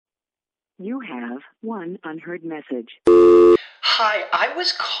You have one unheard message. Hi, I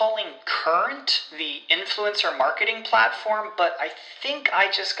was calling Current, the influencer marketing platform, but I think I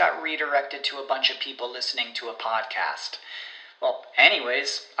just got redirected to a bunch of people listening to a podcast. Well,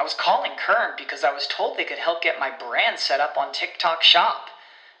 anyways, I was calling Current because I was told they could help get my brand set up on TikTok Shop,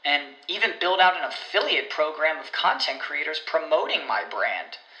 and even build out an affiliate program of content creators promoting my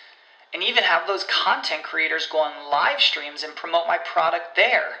brand, and even have those content creators go on live streams and promote my product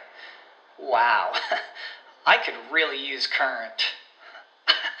there. Wow, I could really use Current.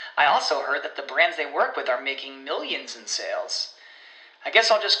 I also heard that the brands they work with are making millions in sales. I guess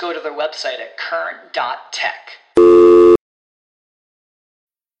I'll just go to their website at current.tech.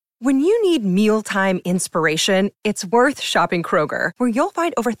 When you need mealtime inspiration, it's worth shopping Kroger, where you'll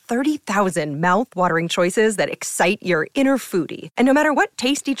find over 30,000 mouth-watering choices that excite your inner foodie. And no matter what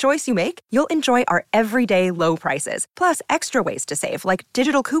tasty choice you make, you'll enjoy our everyday low prices, plus extra ways to save, like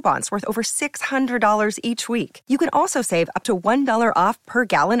digital coupons worth over $600 each week. You can also save up to $1 off per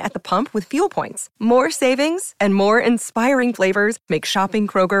gallon at the pump with fuel points. More savings and more inspiring flavors make shopping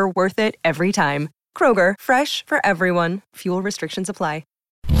Kroger worth it every time. Kroger, fresh for everyone. Fuel restrictions apply.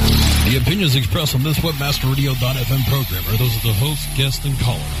 The opinions expressed on this WebmasterRadio.fm program are those of the host, guests, and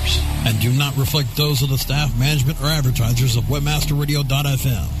callers, and do not reflect those of the staff, management, or advertisers of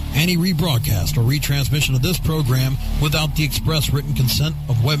WebmasterRadio.fm. Any rebroadcast or retransmission of this program without the express written consent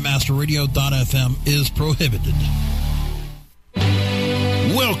of WebmasterRadio.fm is prohibited.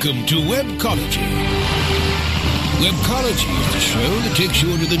 Welcome to Webcology. Webcology is the show that takes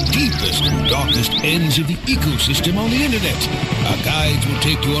you into the deepest and darkest ends of the ecosystem on the internet. Our guides will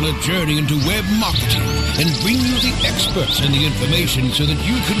take you on a journey into web marketing and bring you the experts and the information so that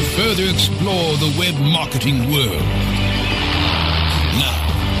you can further explore the web marketing world.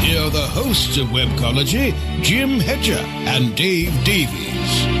 Now, here are the hosts of Webcology, Jim Hedger and Dave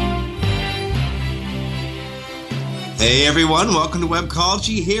Davies. Hey everyone, welcome to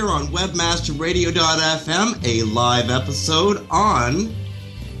Webcology here on WebmasterRadio.fm, a live episode on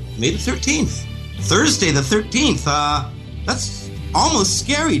May the 13th, Thursday the 13th. That's almost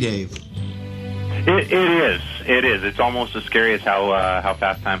scary, Dave. It is. It's almost as scary as how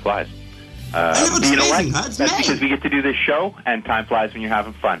fast time flies. I know, it's you know amazing, what? Huh? It's That's May. because we get to do this show, and time flies when you're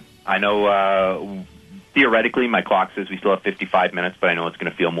having fun. I know, theoretically, my clock says we still have 55 minutes, but I know it's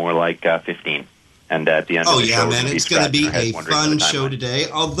going to feel more like 15. And at the end of the show, it's going to be a fun show today.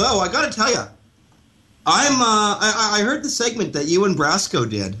 Although, I got to tell you, I heard the segment that you and Brasco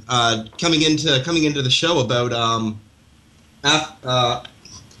did coming into the show about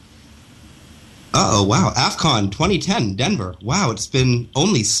AFCON 2010 Denver. Wow, it's been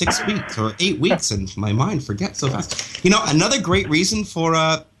only 6 weeks or 8 weeks, and my mind forgets so fast. You know, another great reason for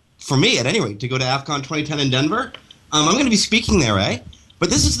me, at any rate, to go to AFCON 2010 in Denver. I'm going to be speaking there, But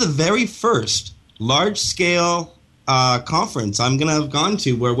this is the very first large-scale conference I'm going to have gone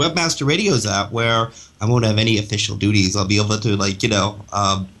to where Webmaster Radio's at, where I won't have any official duties. I'll be able to,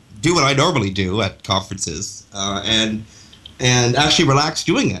 do what I normally do at conferences and actually relax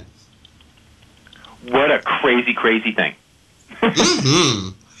doing it. What a crazy, crazy thing. Mm-hmm.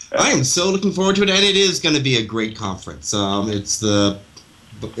 I am so looking forward to it, and it is going to be a great conference.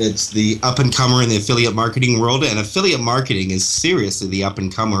 It's the up-and-comer in the affiliate marketing world, and affiliate marketing is seriously the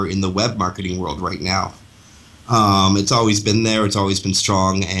up-and-comer in the web marketing world right now. It's always been there. It's always been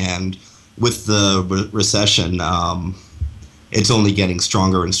strong, and with the recession, it's only getting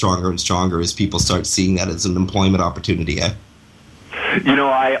stronger and stronger and stronger as people start seeing that as an employment opportunity. You know,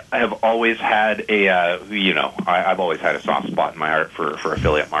 I have always had I've always had a soft spot in my heart for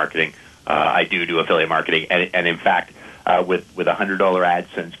affiliate marketing. I do affiliate marketing, and in fact, with a $100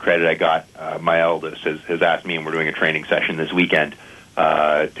 AdSense credit I got, my eldest has asked me, and we're doing a training session this weekend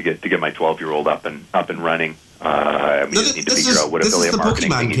to get my 12-year-old up and running. We just need to figure out what affiliate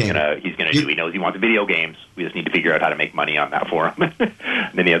marketing thing he's gonna do. He knows he wants video games. We just need to figure out how to make money on that for him.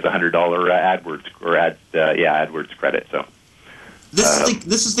 And then he has a $100 AdWords credit. So.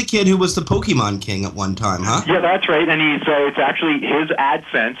 This is the kid who was the Pokemon King at one time, huh? Yeah, that's right. And it's actually his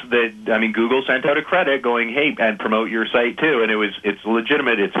AdSense Google sent out a credit going, hey, and promote your site too. And it's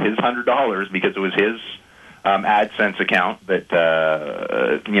legitimate. It's his $100 because it was his AdSense account that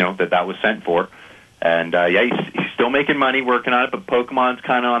that was sent for. And he's still making money working on it, but Pokemon's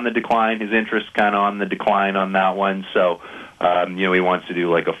kind of on the decline. His interest's kind of on the decline on that one. So he wants to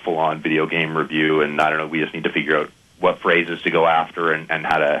do like a full-on video game review, and I don't know. We just need to figure out what phrases to go after and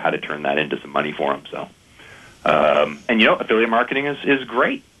how to turn that into some money for him. So, affiliate marketing is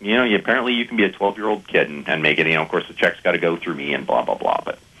great. Apparently you can be a 12-year-old kid and make it. Of course, the check's got to go through me and blah blah blah.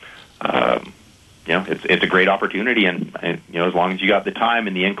 But it's a great opportunity, and as long as you got the time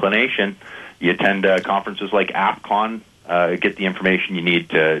and the inclination, you attend conferences like AFCON, get the information you need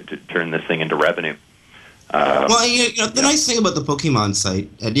to turn this thing into revenue. The nice thing about the Pokemon site,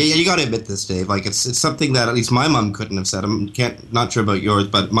 and you got to admit this, Dave. Like it's something that at least my mom couldn't have said. Not sure about yours,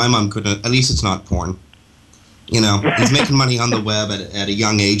 but my mom couldn't. At least it's not porn. He's making money on the web at a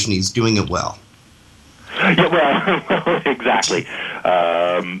young age, and he's doing it well. Yeah, well, exactly.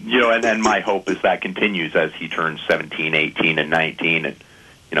 And my hope is that continues as he turns 17, 18, and 19, and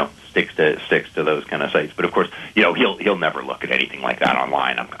sticks to those kind of sites. But of course, he'll never look at anything like that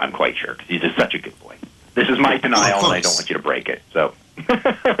online. I'm quite sure, because he's just such a good boy. This is my denial, and I don't want you to break it. So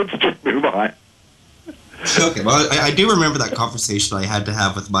let's just move on. Okay, well, I do remember that conversation I had to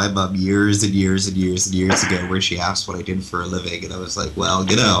have with my mom years and years and years and years ago, where she asked what I did for a living, and I was like, well,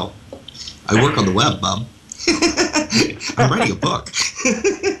 I work on the web, Mom. I'm writing a book.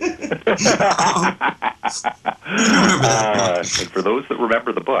 Remember that. And for those that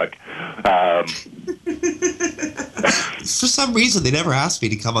remember the book, for some reason, they never asked me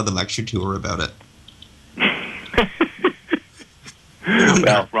to come on the lecture tour about it.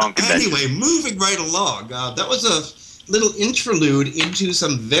 Well, wrong convention. Anyway, moving right along, that was a little interlude into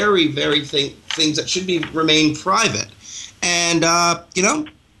some very, very things that should remain private. And,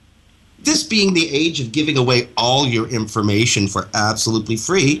 this being the age of giving away all your information for absolutely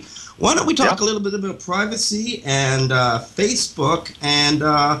free, why don't we talk a little bit about privacy and Facebook and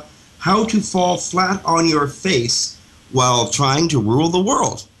how to fall flat on your face while trying to rule the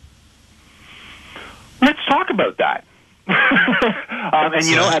world? Let's talk about that.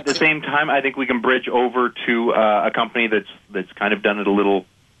 At the same time, I think we can bridge over to a company that's kind of done it a little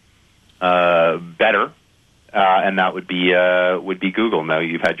better, and that would be Google. Now,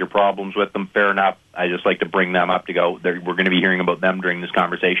 you've had your problems with them, fair enough. I just like to bring them up to go. We're going to be hearing about them during this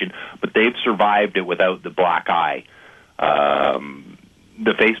conversation, but they've survived it without the black eye.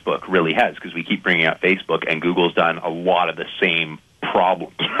 The Facebook really has, because we keep bringing up Facebook, and Google's done a lot of the same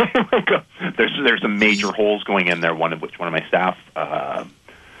problems. There's some major holes going in there, one of which one of my staff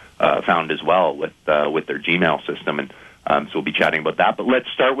found as well with their Gmail system, and so we'll be chatting about that. But let's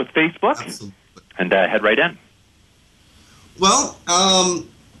start with Facebook. Absolutely. And head right in. Well,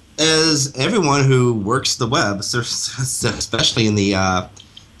 as everyone who works the web, especially in the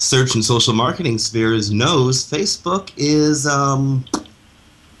search and social marketing spheres, knows, Facebook is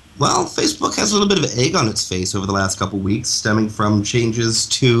Facebook has a little bit of egg on its face over the last couple weeks, stemming from changes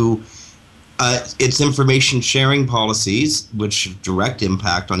to its information sharing policies, which have direct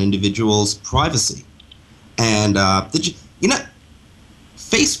impact on individuals' privacy. And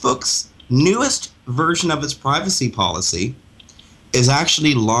Facebook's newest version of its privacy policy is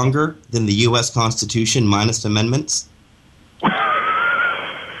actually longer than the U.S. Constitution minus amendments.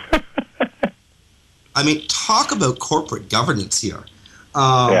 I mean, talk about corporate governance here.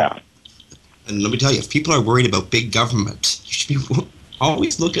 And let me tell you, if people are worried about big government, you should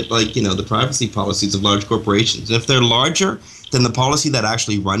always look at, the privacy policies of large corporations. And if they're larger than the policy that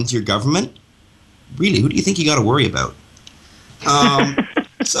actually runs your government, really, who do you think you got to worry about?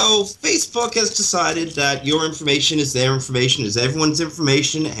 So Facebook has decided that your information is their information, is everyone's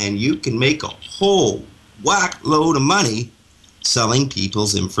information, and you can make a whole whack load of money selling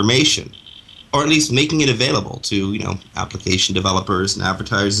people's information, or at least making it available to, application developers and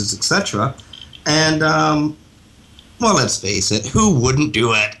advertisers, etc. And, let's face it, who wouldn't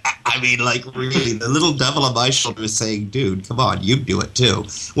do it? I mean, really, the little devil on my shoulder is saying, dude, come on, you do it too.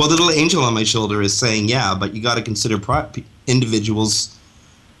 Well, the little angel on my shoulder is saying, yeah, but you got to consider individuals'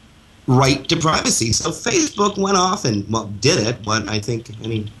 right to privacy. So Facebook went off and, did it, what I think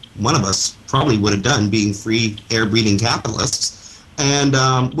any one of us probably would have done, being free, air-breathing capitalists, and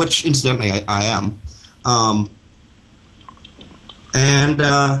which, incidentally, I am.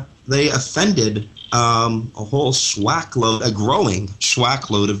 They offended a whole a growing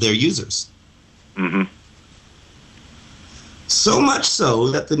schwackload of their users. Mm-hmm. So much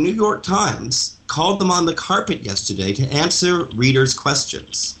so that the New York Times called them on the carpet yesterday to answer readers'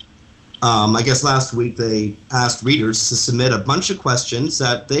 questions. I guess last week they asked readers to submit a bunch of questions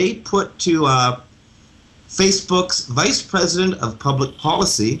that they put to Facebook's Vice President of Public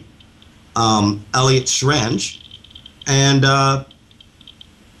Policy, Elliot Schrange, and I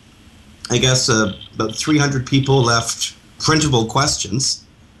guess about 300 people left printable questions,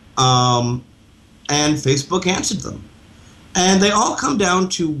 and Facebook answered them. And they all come down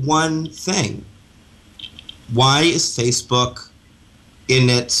to one thing. Why is Facebook, in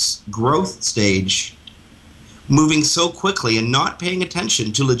its growth stage, moving so quickly and not paying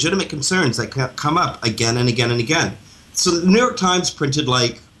attention to legitimate concerns that come up again and again and again? So the New York Times printed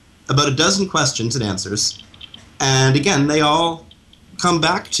about a dozen questions and answers. And again, they all come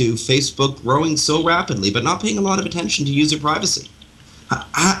back to Facebook growing so rapidly, but not paying a lot of attention to user privacy.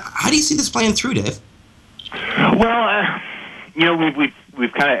 How do you see this playing through, Dave? Well,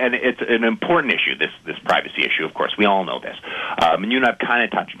 we've kind of, and it's an important issue, this privacy issue, of course. We all know this. And you and I have kind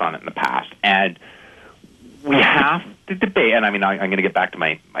of touched on it in the past. And we have to debate, and I mean, I'm going to get back to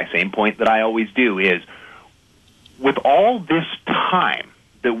my same point that I always do, is with all this time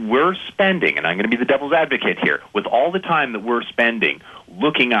that we're spending, and I'm going to be the devil's advocate here, with all the time that we're spending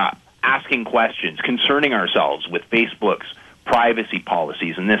looking up, asking questions, concerning ourselves with Facebook's privacy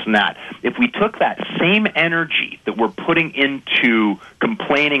policies and this and that, if we took that same energy that we're putting into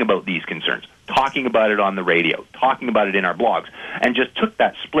complaining about these concerns, talking about it on the radio, talking about it in our blogs, and just took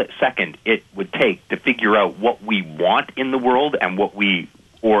that split second it would take to figure out what we want in the world and what we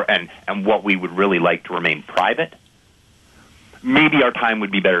would really like to remain private, maybe our time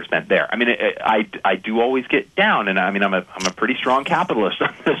would be better spent there. I mean, I do always get down, and I mean, I'm a pretty strong capitalist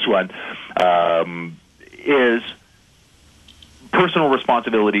on this one, is personal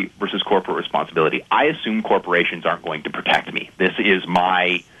responsibility versus corporate responsibility. I assume corporations aren't going to protect me. This is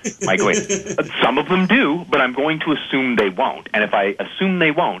my going. Some of them do, but I'm going to assume they won't. And if I assume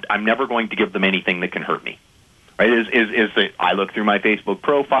they won't, I'm never going to give them anything that can hurt me. Right? Is that I look through my Facebook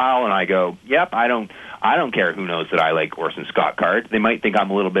profile and I go, yep, I don't care who knows that I like Orson Scott Card. They might think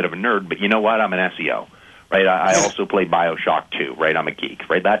I'm a little bit of a nerd, but you know what? I'm an SEO. Right, I also played BioShock 2, right? I'm a geek,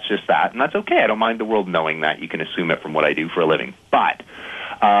 right? That's just that, and that's okay. I don't mind the world knowing that. You can assume it from what I do for a living. But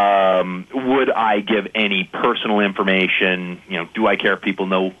would I give any personal information? Do I care if people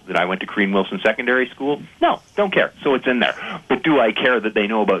know that I went to Crean Wilson Secondary School? No, don't care. So it's in there. But do I care that they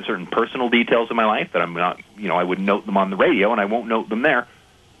know about certain personal details of my life that I'm not, I would note them on the radio and I won't note them there?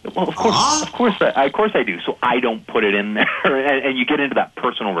 Well, of course I do. So I don't put it in there, and you get into that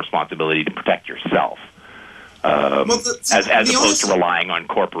personal responsibility to protect yourself. As opposed to relying on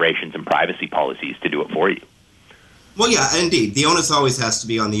corporations and privacy policies to do it for you. Well, yeah, indeed. The onus always has to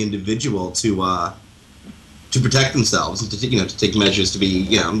be on the individual to protect themselves and to take measures to be.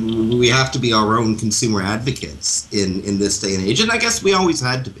 We have to be our own consumer advocates in this day and age, and I guess we always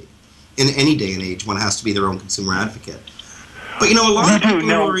had to be. In any day and age, one has to be their own consumer advocate. But a lot of people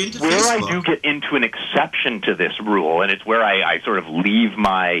who are into where Facebook, I do get into an exception to this rule, and it's where I sort of leave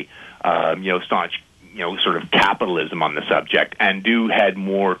my staunch sort of capitalism on the subject and do head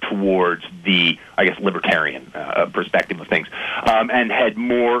more towards the, I guess, libertarian perspective of things, and head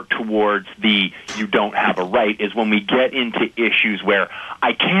more towards the you don't have a right, is when we get into issues where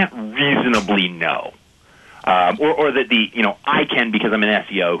I can't reasonably know, or that I can because I'm an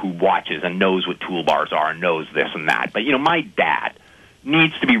SEO who watches and knows what toolbars are and knows this and that. But, my dad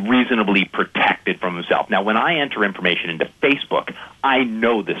needs to be reasonably protected from himself. Now, when I enter information into Facebook, I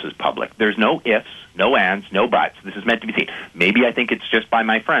know this is public. There's no ifs, no ands, no buts. This is meant to be seen. Maybe I think it's just by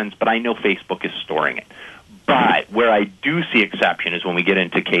my friends, but I know Facebook is storing it. But where I do see exception is when we get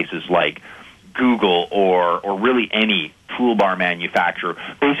into cases like Google or really any toolbar manufacturer,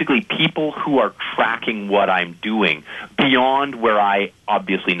 basically people who are tracking what I'm doing beyond where I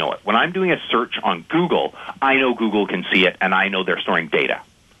obviously know it. When I'm doing a search on Google, I know Google can see it, and I know they're storing data,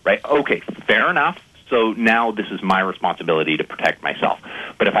 right? Okay, fair enough. So now this is my responsibility to protect myself.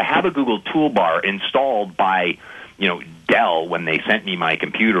 But if I have a Google toolbar installed by, Dell when they sent me my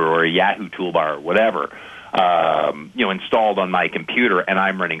computer, or a Yahoo toolbar or whatever, installed on my computer, and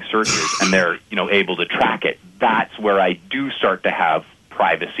I'm running searches and they're, able to track it, that's where I do start to have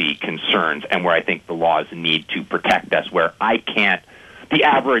privacy concerns and where I think the laws need to protect us, where the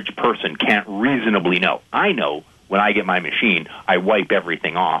average person can't reasonably know. I know when I get my machine, I wipe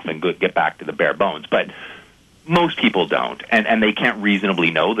everything off and get back to the bare bones, but most people don't, and they can't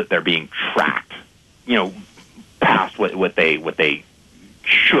reasonably know that they're being tracked, past what they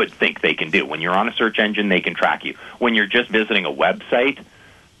should think they can do. When you're on a search engine, they can track you. When you're just visiting a website,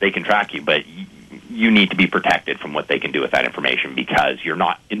 they can track you, but you need to be protected from what they can do with that information because you're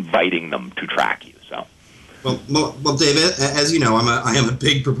not inviting them to track you. So, well, David, as you know, I am a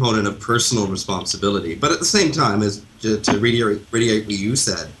big proponent of personal responsibility, but at the same time, as to reiterate what you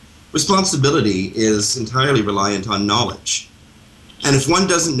said, responsibility is entirely reliant on knowledge. And if one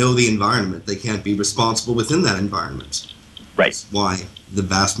doesn't know the environment, they can't be responsible within that environment. Right. That's why the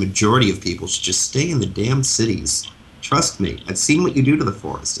vast majority of people should just stay in the damn cities. Trust me, I've seen what you do to the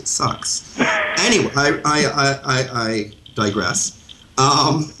forest. It sucks. Anyway, I digress.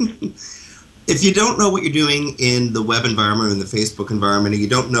 If you don't know what you're doing in the web environment or in the Facebook environment, and you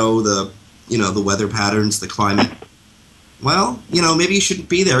don't know the weather patterns, the climate, well, maybe you shouldn't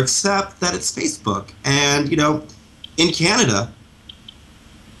be there, except that it's Facebook. And, in Canada,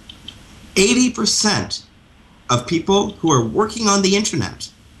 80% of people who are working on the internet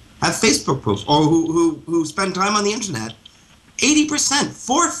have Facebook profiles, or who spend time on the internet. 80%,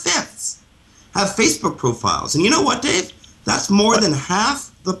 4/5 have Facebook profiles. And you know what, Dave? That's more than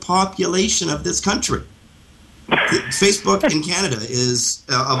half the population of this country. Facebook in Canada is,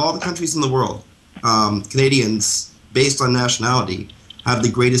 of all the countries in the world, Canadians, based on nationality, have the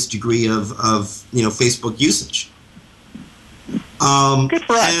greatest degree of Facebook usage. Good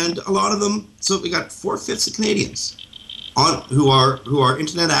for us. And a lot of them, so we got 4/5 of Canadians who are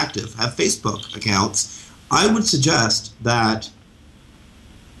internet active, have Facebook accounts. I would suggest that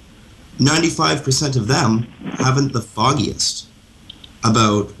 95% of them haven't the foggiest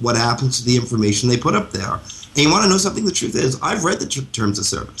about what happens to the information they put up there. And you want to know something? The truth is, I've read the terms of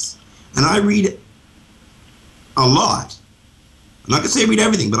service, and I read a lot. I'm not going to say I read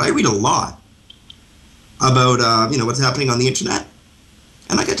everything, but I read a lot about what's happening on the internet.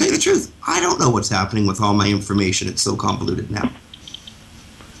 And I got to tell you the truth, I don't know what's happening with all my information. It's so convoluted now.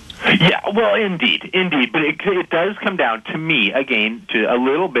 Yeah, well, indeed. But it does come down, to me, again, to a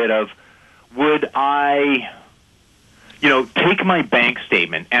little bit of, would I, take my bank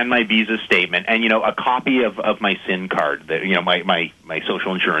statement and my Visa statement and, a copy of my SIN card, my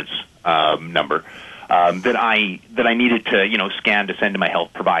social insurance number, that I needed to, scan to send to my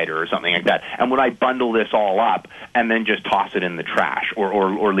health provider or something like that. And would I bundle this all up and then just toss it in the trash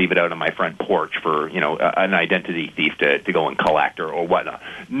or leave it out on my front porch for, an identity thief to go and collect or whatnot?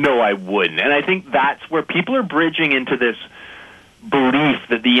 No, I wouldn't. And I think that's where people are bridging into this belief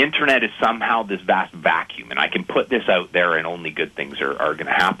that the internet is somehow this vast vacuum, and I can put this out there and only good things are going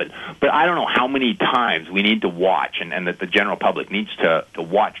to happen. But I don't know how many times we need to watch, and that the general public needs to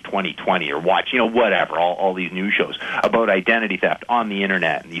watch 2020 or watch, whatever, all these news shows about identity theft on the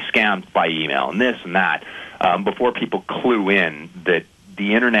internet and these scams by email and this and that, before people clue in that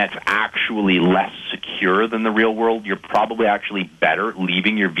the internet's actually less secure than the real world. You're probably actually better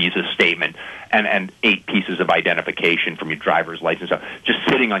leaving your Visa statement and 8 pieces of identification from your driver's license just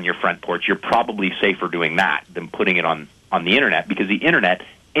sitting on your front porch. You're probably safer doing that than putting it on the internet, because the internet,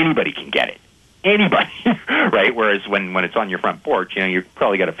 anybody can get it. Anybody, right? Whereas when it's on your front porch, you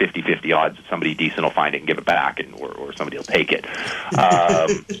probably got a 50-50 odds that somebody decent will find it and give it back, or somebody will take it.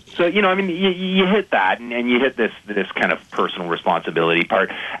 So, you hit that, and you hit this kind of personal responsibility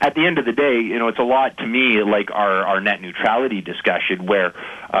part. At the end of the day, it's a lot to me like our net neutrality discussion, where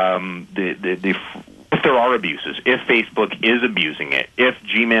if there are abuses, if Facebook is abusing it, if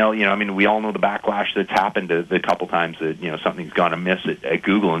Gmail, we all know the backlash that's happened the couple times that, something's gone amiss at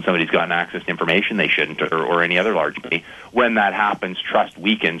Google and somebody's gotten access to information they shouldn't, or any other large company. When that happens, trust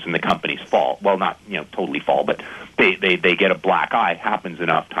weakens and the companies fall. Well, not, totally fall, but they get a black eye. It happens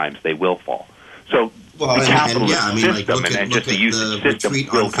enough times, they will fall. So the capitalist system and just the usage system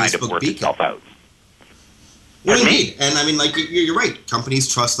will kind of work itself out. Well, indeed. And you're right. Companies'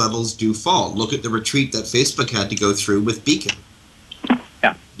 trust levels do fall. Look at the retreat that Facebook had to go through with Beacon.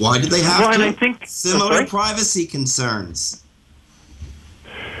 Yeah. Why did they have to? And I think similar privacy concerns.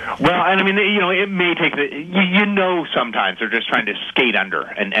 Well, and it may take sometimes they're just trying to skate under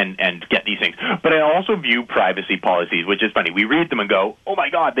and get these things. But I also view privacy policies, which is funny. We read them and go, oh my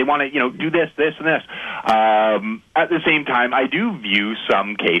God, they want to, do this, this, and this. At the same time, I do view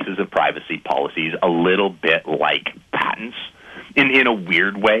some cases of privacy policies a little bit like patents in a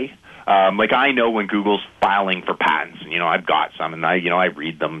weird way. I know when Google's filing for patents, I've got some, and I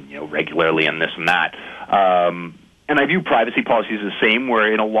read them, regularly and this and that. And I view privacy policies the same,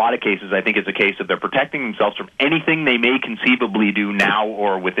 where in a lot of cases I think it's a case of they're protecting themselves from anything they may conceivably do now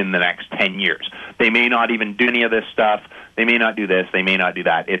or within the next 10 years. They may not even do any of this stuff. They may not do this. They may not do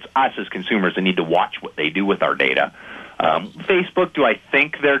that. It's us as consumers that need to watch what they do with our data. Facebook, do I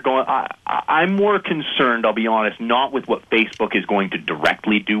think they're going... I'm more concerned, I'll be honest, not with what Facebook is going to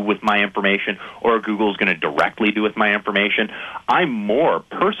directly do with my information or Google's going to directly do with my information. I'm more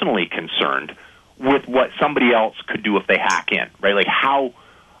personally concerned with what somebody else could do if they hack in, right? Like how...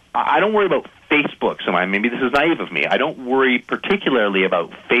 I don't worry about Facebook so much. Maybe this is naive of me. I don't worry particularly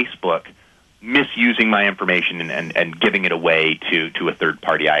about Facebook misusing my information and giving it away to a third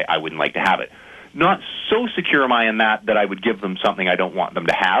party. I wouldn't like to have it. Not so secure am I in that I would give them something I don't want them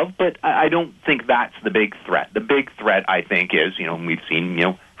to have, but I don't think that's the big threat. The big threat, I think, is, we've seen,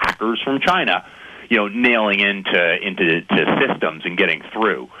 hackers from China, nailing into systems and getting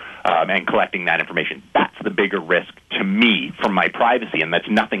through and collecting that information. That's the bigger risk to me from my privacy, and that's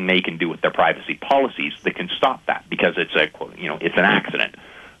nothing they can do with their privacy policies that can stop that, because it's it's an accident.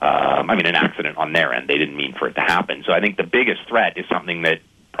 An accident on their end. They didn't mean for it to happen. So I think the biggest threat is something that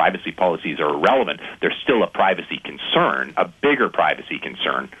privacy policies are irrelevant. There's still a privacy concern, a bigger privacy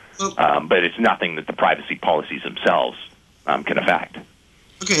concern, but it's nothing that the privacy policies themselves can affect.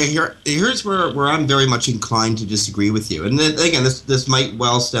 Okay, here's where I'm very much inclined to disagree with you. And then, again, this might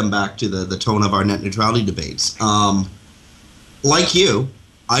well stem back to the tone of our net neutrality debates. Like you,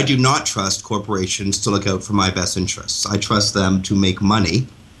 I do not trust corporations to look out for my best interests. I trust them to make money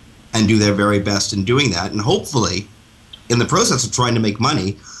and do their very best in doing that. And hopefully, in the process of trying to make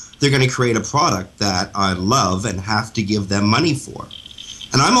money, they're going to create a product that I love and have to give them money for.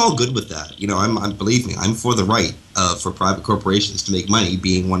 And I'm all good with that. You know, I'm believe me, I'm for the right for private corporations to make money,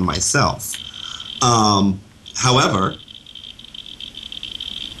 being one myself. However,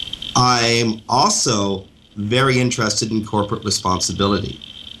 I'm also very interested in corporate responsibility.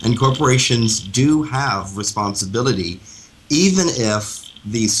 And corporations do have responsibility, even if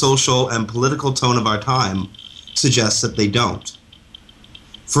the social and political tone of our time suggests that they don't.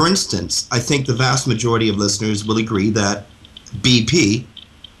 For instance, I think the vast majority of listeners will agree that BP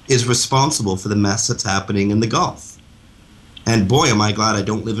is responsible for the mess that's happening in the Gulf. And boy, am I glad I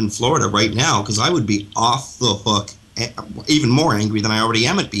don't live in Florida right now, because I would be off the hook, even more angry than I already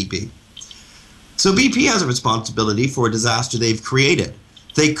am at BP. So BP has a responsibility for a disaster they've created.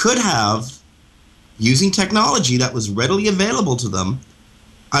 They could have, using technology that was readily available to them,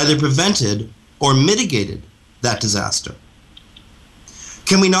 either prevented or mitigated that disaster.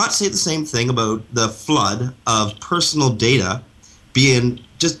 Can we not say the same thing about the flood of personal data being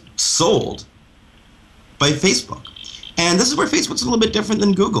just sold by Facebook? And this is where Facebook's a little bit different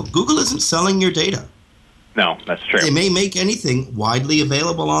than Google. Google isn't selling your data. No, that's true. They may make anything widely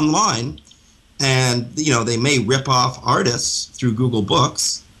available online, and they may rip off artists through Google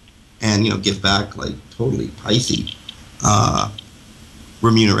Books and give back like totally pricey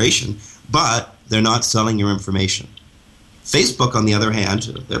remuneration, but they're not selling your information. Facebook, on the other hand,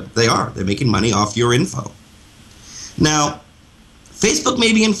 they're making money off your info. Now, Facebook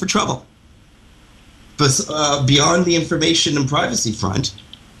may be in for trouble, but beyond the information and privacy front,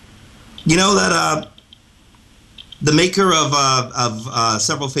 you know that the maker of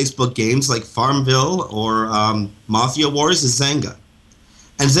several Facebook games like Farmville or Mafia Wars is Zynga.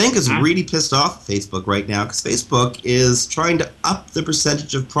 And Zynga's really pissed off at Facebook right now because Facebook is trying to up the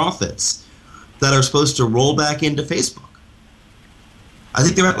percentage of profits that are supposed to roll back into Facebook. I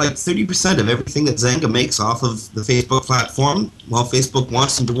think they're at like 30% of everything that Zynga makes off of the Facebook platform, while Facebook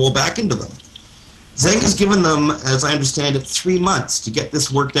wants them to roll back into them. Zynga's given them, as I understand it, 3 months to get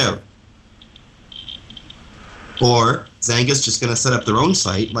this worked out. Or Zynga's just going to set up their own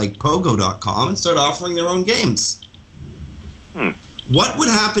site like Pogo.com and start offering their own games. What would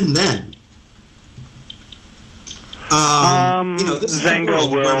happen then? This is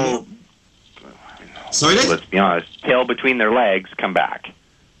Zynga will... Sorry, Dave? Let's be honest. Tail between their legs, come back.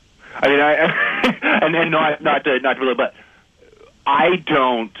 I mean, and not to really, but I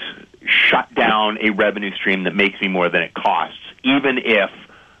don't shut down a revenue stream that makes me more than it costs, even if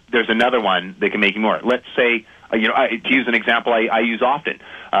there's another one that can make me more. Let's say, to use an example I use often,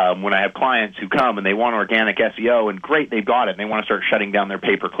 when I have clients who come and they want organic SEO, and great, they've got it, and they want to start shutting down their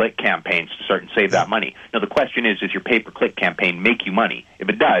pay-per-click campaigns to start and save that money. Now, the question is, does your pay-per-click campaign make you money? If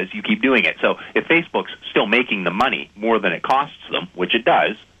it does, you keep doing it. So if Facebook's still making the money more than it costs them, which it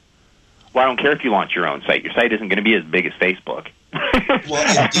does, well, I don't care if you launch your own site. Your site isn't going to be as big as Facebook.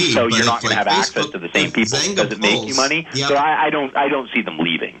 Well, indeed, so you're not going to have access to the same people. Does it make you money? Yep. So I don't see them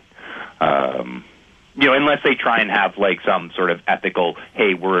leaving. Unless they try and have like some sort of ethical,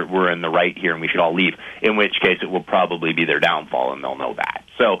 hey, we're in the right here and we should all leave, in which case it will probably be their downfall and they'll know that.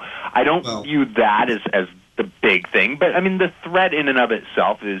 So I don't view that as the big thing. But I mean, the threat in and of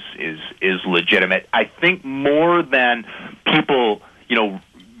itself is legitimate. I think more than people,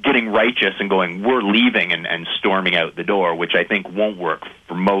 getting righteous and going, we're leaving and storming out the door, which I think won't work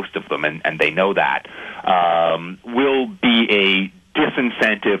for most of them, and they know that, will be a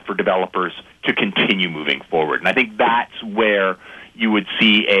disincentive for developers to continue moving forward. And I think that's where you would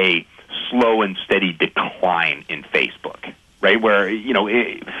see a slow and steady decline in Facebook, right? Where,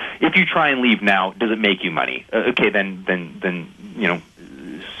 if you try and leave now, does it make you money? Okay, then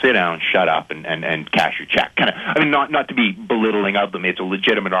sit down, shut up, and cash your check. Not to be belittling of them. It's a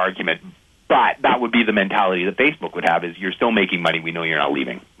legitimate argument, but that would be the mentality that Facebook would have: is you're still making money. We know you're not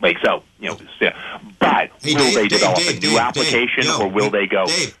leaving. But will they develop a new application, or will they go,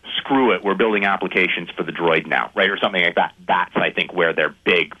 screw it, we're building applications for the Droid now, right, or something like that? That's, I think, where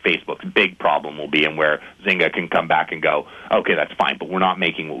Facebook's big problem will be, and where Zynga can come back and go, okay, that's fine, but we're not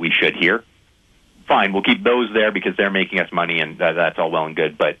making what we should here. Fine, we'll keep those there because they're making us money, and that's all well and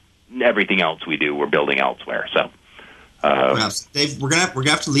good, but everything else we do, we're building elsewhere. So Perhaps. Dave, we're gonna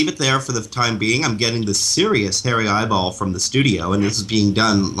have to leave it there for the time being. I'm getting the serious hairy eyeball from the studio, and this is being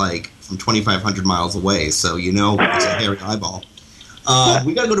done like from 2,500 miles away, so you know it's a hairy eyeball.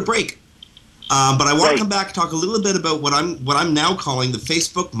 We got to go to break, but I want to come back and talk a little bit about what I'm now calling the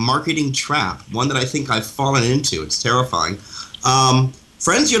Facebook marketing trap. One that I think I've fallen into. It's terrifying.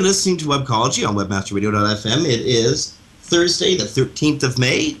 Friends, you're listening to Webcology on WebmasterRadio.fm. It is Thursday, the 13th of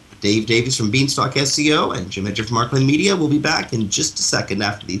May. Dave Davies from Beanstalk SEO and Jim Hedger from Markland Media will be back in just a second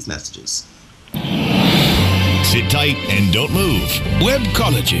after these messages. Sit tight and don't move.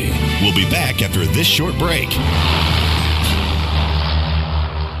 Webcology. We'll be back after this short break.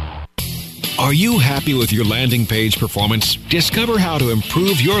 Are you happy with your landing page performance? Discover how to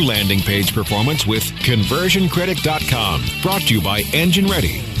improve your landing page performance with ConversionCritic.com. Brought to you by Engine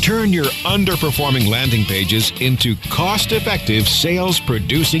Ready. Turn your underperforming landing pages into cost-effective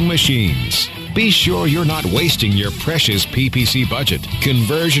sales-producing machines. Be sure you're not wasting your precious PPC budget.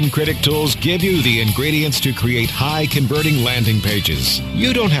 Conversion Critic tools give you the ingredients to create high-converting landing pages.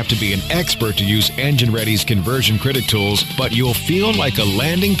 You don't have to be an expert to use Engine Ready's Conversion Critic tools, but you'll feel like a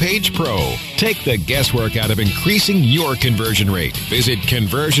landing page pro. Take the guesswork out of increasing your conversion rate. Visit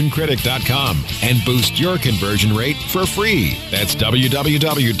ConversionCritic.com and boost your conversion rate for free. That's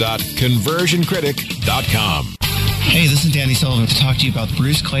www.ConversionCritic.com. Hey, this is Danny Sullivan to talk to you about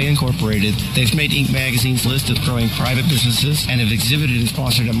Bruce Clay Incorporated. They've made Inc. Magazine's list of growing private businesses and have exhibited and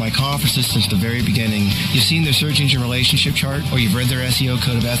sponsored at my conferences since the very beginning. You've seen their search engine relationship chart, or you've read their SEO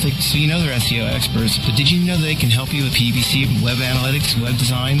code of ethics, so you know they're SEO experts. But did you know they can help you with PPC, web analytics, web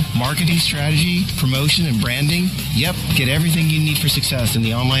design, marketing strategy, promotion, and branding? Yep, get everything you need for success in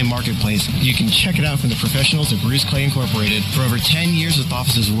the online marketplace. You can check it out from the professionals at Bruce Clay Incorporated. For over 10 years with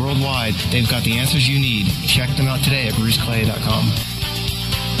offices worldwide, they've got the answers you need. Check them out today at bruceclay.com.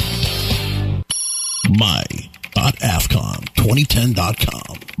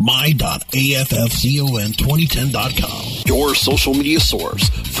 My.AFCON2010.com. My.AFFCON2010.com. Your social media source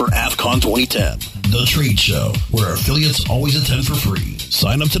for AFCON 2010. The trade show where affiliates always attend for free.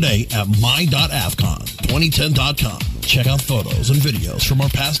 Sign up today at my.afcon2010.com. Check out photos and videos from our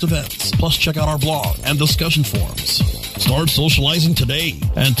past events. Plus, check out our blog and discussion forums. Start socializing today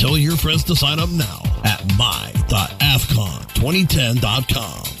and tell your friends to sign up now at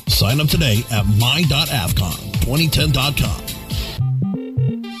my.afcon2010.com. Sign up today at my.afcon2010.com.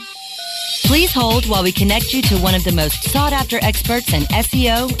 Please hold while we connect you to one of the most sought-after experts in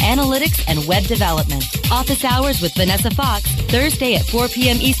SEO, analytics, and web development. Office Hours with Vanessa Fox, Thursday at 4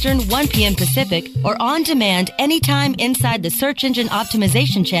 p.m. Eastern, 1 p.m. Pacific, or on demand anytime inside the Search Engine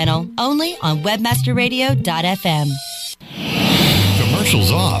Optimization channel, only on WebmasterRadio.fm.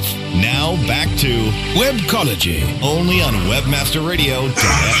 Commercials off. Now back to Webcology, only on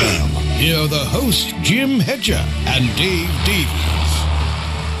WebmasterRadio.fm. Here are the hosts, Jim Hedger and Dave Davies.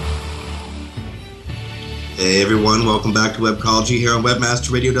 Hey everyone, welcome back to Webcology here on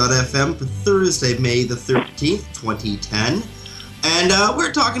WebmasterRadio.fm for Thursday, May the 13th, 2010. And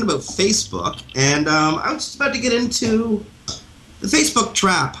we're talking about Facebook, and I was just about to get into the Facebook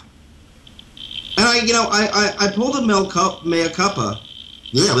trap. And I pulled a mea culpa.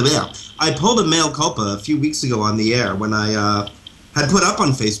 I pulled a mea culpa a few weeks ago on the air when I had put up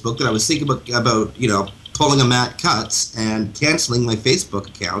on Facebook that I was thinking about pulling a Matt Cutts and canceling my Facebook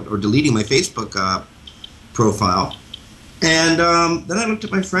account or deleting my Facebook profile. And then I looked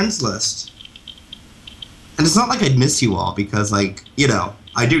at my friends list. And it's not like I'd miss you all because, I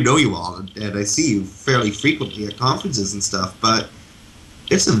do know you all and I see you fairly frequently at conferences and stuff, but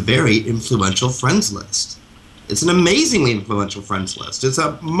it's a very influential friends list. It's an amazingly influential friends list. It's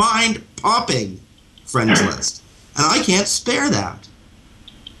a mind-popping friends list. And I can't spare that.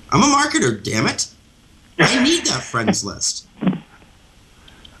 I'm a marketer, damn it. I need that friends list.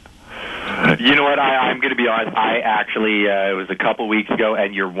 You know what? I'm going to be honest. I actually, it was a couple weeks ago,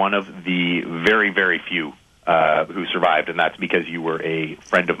 and you're one of the very, very few who survived, and that's because you were a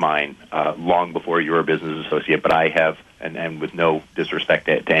friend of mine long before you were a business associate. But I have, and with no disrespect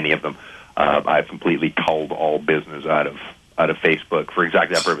to any of them, I've completely culled all business out of Facebook for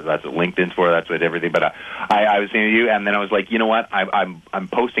exactly that purpose. That's what LinkedIn's for. That's what everything. But I was saying to you, and then I was like, you know what? I'm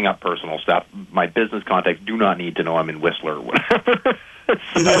posting up personal stuff. My business contacts do not need to know I'm in Whistler or whatever.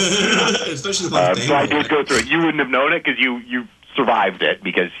 Especially so I did go through it. You wouldn't have known it because you survived it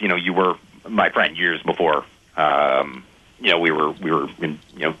because you were my friend years before. We were in,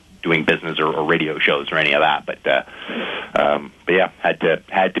 doing business or radio shows or any of that. But yeah, had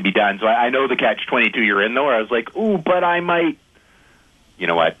to be done. So I know the catch-22 you're in though. Where I was like, ooh, but I might. You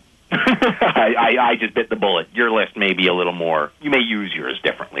know what? I just bit the bullet. Your list may be a little more. You may use yours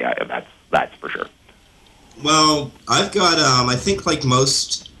differently. That's for sure. Well, I've got, I think like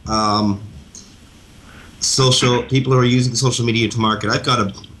most social people who are using social media to market,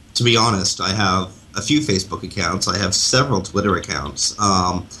 to be honest, I have a few Facebook accounts. I have several Twitter accounts.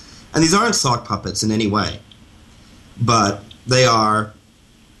 And these aren't sock puppets in any way. But they are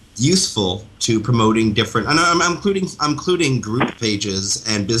useful to promoting different, and I'm including group pages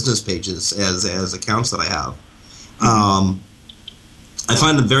and business pages as accounts that I have. I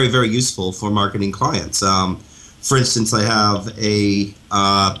find them very, very useful for marketing clients. For instance, I have a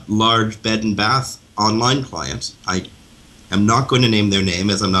large bed and bath online client. I am not going to name their name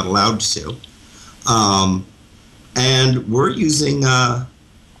as I'm not allowed to. And we're using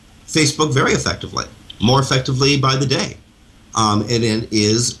Facebook very effectively, more effectively by the day. And it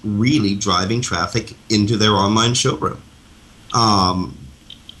is really driving traffic into their online showroom.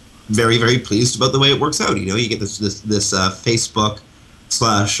 Very, very pleased about the way it works out. You know, you get this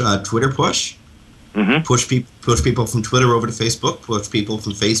Facebook/Twitter push. Mm-hmm. Push people from Twitter over to Facebook. Push people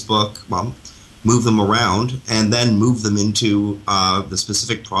from Facebook. Well, move them around, and then move them into the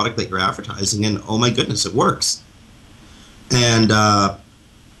specific product that you're advertising. And oh my goodness, it works. And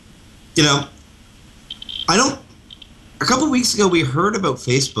you know, a couple of weeks ago, we heard about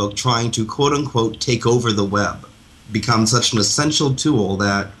Facebook trying to, quote-unquote, take over the web, become such an essential tool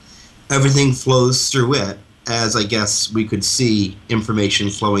that everything flows through it, as I guess we could see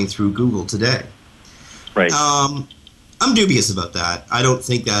information flowing through Google today. Right. I'm dubious about that. I don't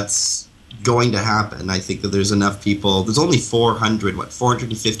think that's going to happen. I think that there's enough people. There's only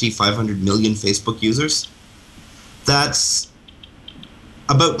 450, 500 million Facebook users. That's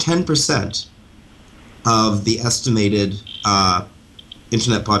about 10% of the estimated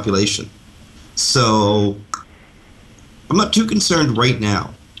internet population. So I'm not too concerned right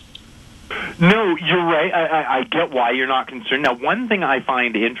now. No, you're right. I get why you're not concerned. Now, one thing I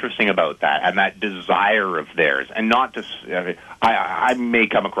find interesting about that, and that desire of theirs, and not to, I may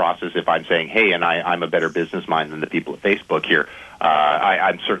come across as if I'm saying, hey, and I'm a better business mind than the people at Facebook here.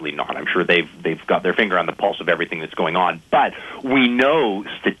 I'm certainly not. I'm sure they've got their finger on the pulse of everything that's going on. But we know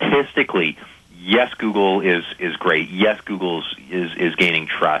statistically, yes, Google is great. Yes, Google is gaining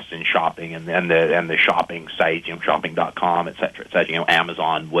trust in shopping and the shopping sites, you know, shopping.com, et cetera, you know,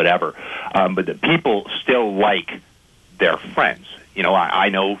 Amazon, whatever. But the people still like their friends. You know, I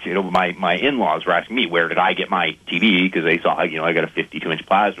know, you know, my in-laws were asking me, where did I get my TV? Because they saw, you know, I got a 52-inch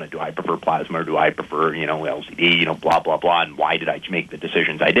plasma. Do I prefer plasma or do I prefer, you know, LCD, you know, blah, blah, blah, and why did I make the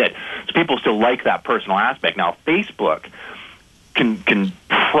decisions I did? So people still like that personal aspect. Now, Facebook can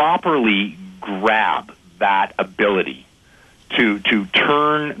properly grab that ability to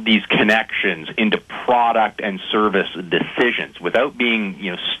turn these connections into product and service decisions without being,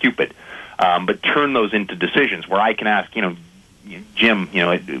 you know, stupid, but turn those into decisions where I can ask, you know, Jim, you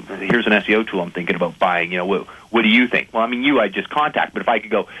know, here's an SEO tool I'm thinking about buying. You know, what do you think? Well, I mean, I just contact, but if I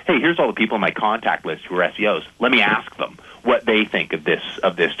could go, hey, here's all the people on my contact list who are SEOs. Let me ask them what they think of this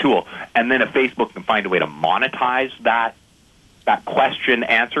tool, and then if Facebook can find a way to monetize that question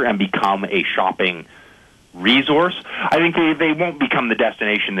answer and become a shopping resource, I think they won't become the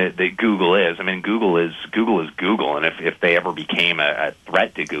destination that Google is. I mean, Google is Google, and if they ever became a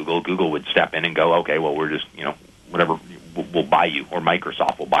threat to Google, Google would step in and go, okay, well, we're just, you know, whatever, we'll buy you, or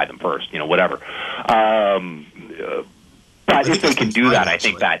Microsoft will buy them first, you know, whatever. But if they can do that, I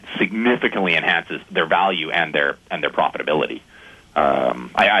think that significantly enhances their value and their profitability.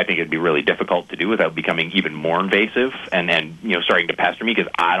 I think it'd be really difficult to do without becoming even more invasive and you know, starting to pester me,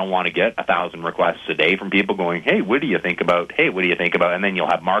 because I don't want to get 1,000 requests a day from people going, hey, what do you think about? Hey, what do you think about? And then you'll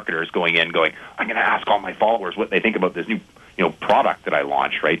have marketers going in going, I'm going to ask all my followers what they think about this new, you know, product that I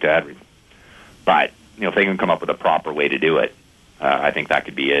launched, right, to advertise. But you know, if they can come up with a proper way to do it, I think that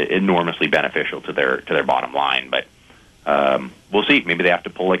could be enormously beneficial to their bottom line. But we'll see. Maybe they have to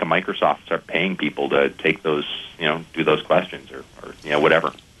pull like a Microsoft, start paying people to take those, you know, do those questions or you know,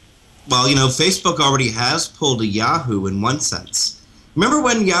 whatever. Well, you know, Facebook already has pulled a Yahoo in one sense. Remember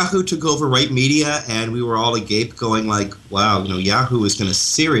when Yahoo took over Right Media and we were all agape going like, wow, you know, Yahoo is going to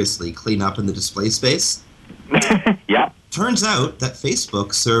seriously clean up in the display space? Yeah. Turns out that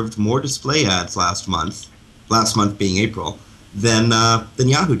Facebook served more display ads last month being April, than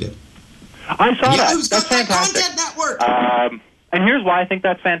Yahoo did. I saw that. Yahoo's got that content network. And here's why I think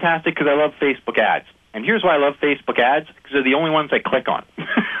that's fantastic, because I love Facebook ads. And here's why I love Facebook ads, because they're the only ones I click on.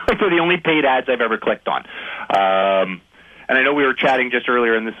 Like, they're the only paid ads I've ever clicked on. And I know we were chatting just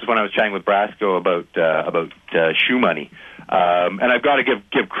earlier, and this is when I was chatting with Brasco about Shoe Money. And I've got to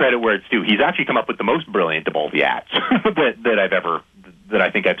give credit where it's due. He's actually come up with the most brilliant of all the ads that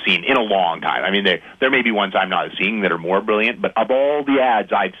I think I've seen in a long time. I mean, there may be ones I'm not seeing that are more brilliant, but of all the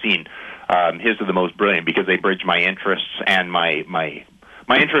ads I've seen, His are the most brilliant because they bridge my interests and my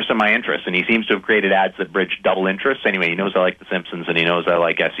interests and my interests, and he seems to have created ads that bridge double interests. Anyway, he knows I like The Simpsons, and he knows I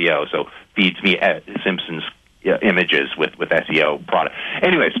like SEO, so feeds me Simpsons images with SEO product.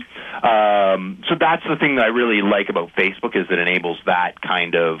 Anyways, so that's the thing that I really like about Facebook, is that it enables that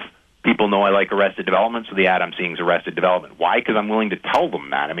kind of, people know I like Arrested Development, so the ad I'm seeing is Arrested Development. Why? Because I'm willing to tell them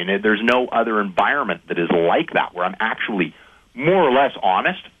that. I mean, there's no other environment that is like that, where I'm actually more or less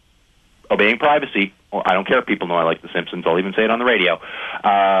honest, obeying privacy. Well, I don't care if people know I like The Simpsons. I'll even say it on the radio.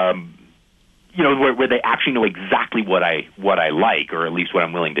 Where they actually know exactly what I like, or at least what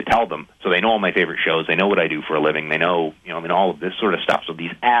I'm willing to tell them. So they know all my favorite shows. They know what I do for a living. They know, all of this sort of stuff. So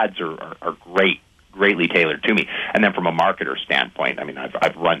these ads are greatly tailored to me. And then from a marketer standpoint, I mean,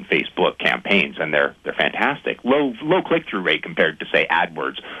 I've run Facebook campaigns, and they're fantastic. Low click-through rate compared to, say,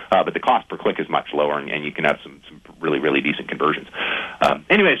 AdWords, but the cost per click is much lower, and you can have some really decent conversions.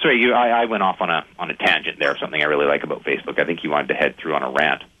 Anyway, sorry, I went off on a tangent there of something I really like about Facebook. I think you wanted to head through on a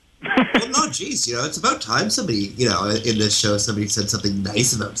rant. Well, no, geez, it's about time somebody, in this show, somebody said something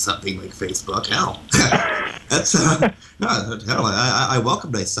nice about something like Facebook. Hell, that's hell. I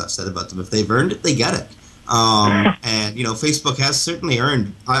welcome nice stuff said about them. If they've earned it, they get it. And Facebook has certainly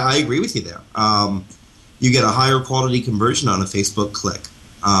earned. I agree with you there. You get a higher quality conversion on a Facebook click,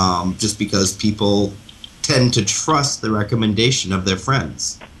 just because people tend to trust the recommendation of their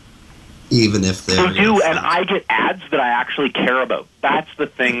friends. Even if they do, and I get ads that I actually care about. That's the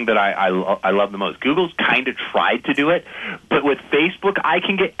thing that I love the most. Google's kind of tried to do it, but with Facebook, I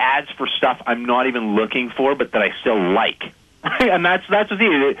can get ads for stuff I'm not even looking for, but that I still like. And that's the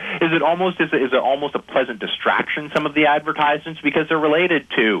thing. Is it almost a pleasant distraction? Some of the advertisements, because they're related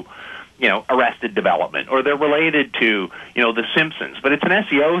to, Arrested Development, or they're related to, The Simpsons. But it's an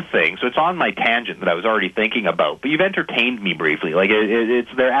SEO thing, so it's on my tangent that I was already thinking about. But you've entertained me briefly. Like,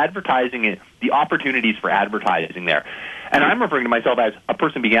 it's their advertising, the opportunities for advertising there. And I'm referring to myself as a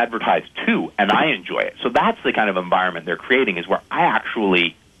person being advertised to, and I enjoy it. So that's the kind of environment they're creating, is where I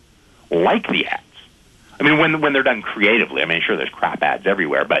actually like the ads. I mean, when they're done creatively. I mean, sure, there's crap ads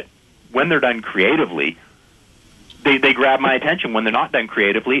everywhere, but when they're done creatively, they grab my attention. When they're not done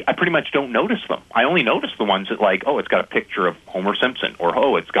creatively, I pretty much don't notice them. I only notice the ones that, like, it's got a picture of Homer Simpson,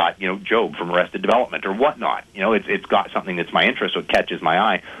 or it's got Job from Arrested Development, or whatnot. It's got something that's my interest, so it catches my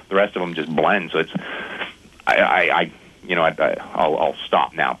eye. The rest of them just blend. So it's I'll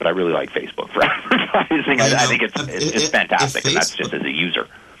stop now. But I really like Facebook for advertising. I think it's fantastic, and that's just as a user.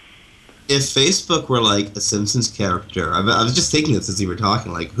 If Facebook were like a Simpsons character, I was just thinking this as you were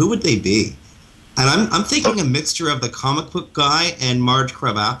talking. Like, who would they be? And I'm thinking a mixture of the comic book guy and Marge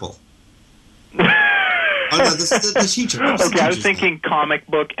Crabapple. Oh no, this is the teacher. Okay, I was thinking comic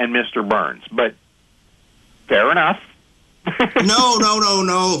book and Mr. Burns, but fair enough.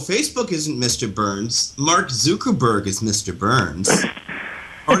 No. Facebook isn't Mr. Burns. Mark Zuckerberg is Mr. Burns.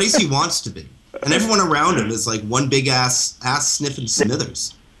 Or at least he wants to be. And everyone around him is like one big ass sniffing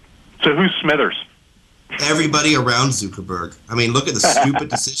Smithers. So who's Smithers? Everybody around Zuckerberg. I mean, look at the stupid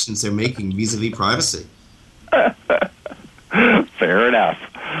decisions they're making vis-a-vis privacy. Fair enough.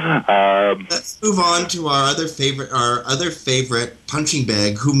 Let's move on to our other favorite punching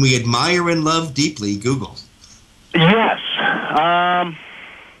bag, whom we admire and love deeply, Google. Yes.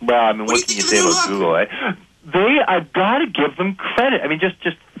 Well, I mean, what can you say about Google? I've got to give them credit. I mean, just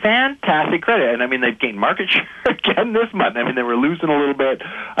fantastic credit. And I mean, they've gained market share again this month. I mean, they were losing a little bit,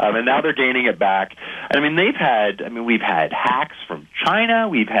 and now they're gaining it back. And I mean, we've had hacks from China.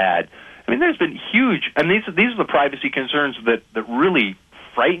 There's been huge, and these are the privacy concerns that really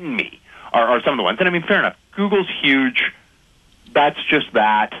frighten me, are some of the ones. And I mean, fair enough. Google's huge. That's just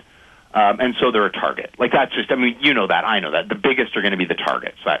that. And so they're a target. Like, that's just, I mean, you know that, I know that. The biggest are going to be the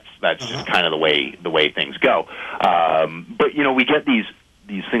targets. That's just kind of the way things go. But, we get these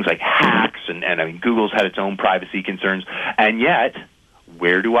things like hacks, and I mean, Google's had its own privacy concerns, and yet,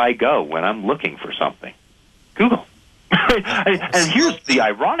 where do I go when I'm looking for something? Google. And here's the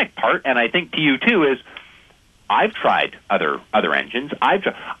ironic part, and I think to you too, is I've tried other engines.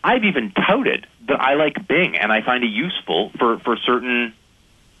 I've even touted that I like Bing, and I find it useful for certain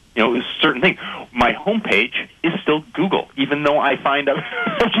things. My homepage is still Google, even though I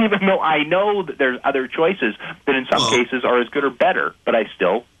know that there's other choices that in some cases are as good or better, but I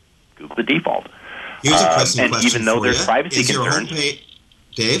still Google the default. Here's a pressing question even though there's privacy concerns.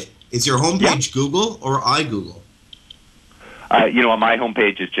 Dave, is your homepage Google or iGoogle? My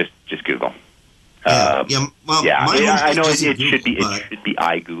homepage is just Google. I know it should be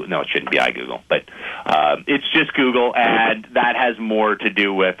iGoogle. No, it shouldn't be iGoogle, but it's just Google, and that has more to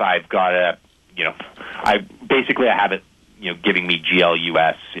do with I've got I have it giving me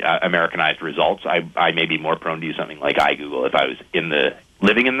GLUS Americanized results, I may be more prone to use something like iGoogle if I was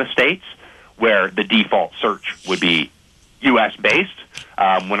living in the States, where the default search would be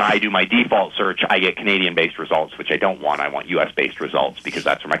U.S.-based. When I do my default search, I get Canadian-based results, which I don't want. I want U.S.-based results because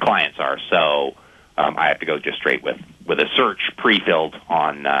that's where my clients are. So I have to go just straight with a search pre-filled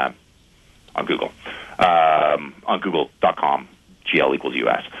on Google, on Google.com, GL equals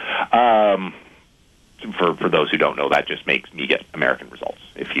U.S. For those who don't know, that just makes me get American results.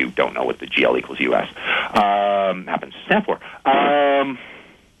 If you don't know what the GL equals US happens to stand for.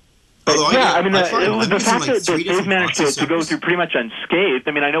 The fact that they've managed to go through pretty much unscathed.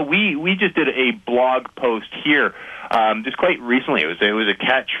 I mean, I know we just did a blog post here just quite recently. It was a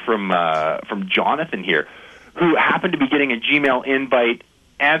catch from Jonathan here, who happened to be getting a Gmail invite,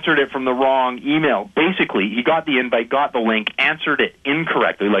 answered it from the wrong email. Basically, he got the invite, got the link, answered it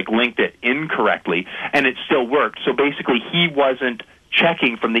incorrectly, like linked it incorrectly, and it still worked. So basically, he wasn't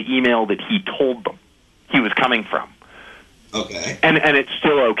checking from the email that he told them he was coming from. Okay. And it's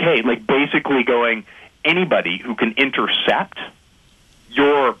still okay. Like basically going, anybody who can intercept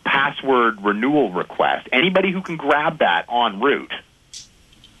your password renewal request, anybody who can grab that en route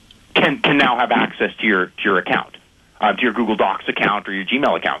can now have access to your account. To your Google Docs account or your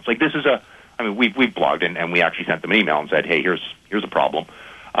Gmail accounts. Like this is we've blogged and we actually sent them an email and said, hey, here's a problem.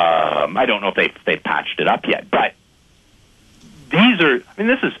 I don't know if they've patched it up yet, but these are. I mean,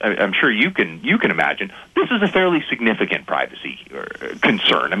 this is. I'm sure you can imagine. This is a fairly significant privacy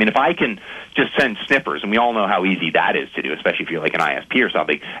concern. I mean, if I can just send sniffers, and we all know how easy that is to do, especially if you're like an ISP or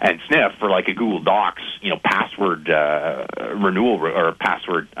something, and sniff for like a Google Docs, password renewal or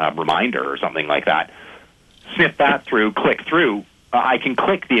password reminder or something like that. Sniff that through, click through. I can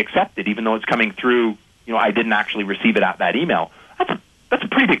click the accepted, even though it's coming through. I didn't actually receive it at that email. That's a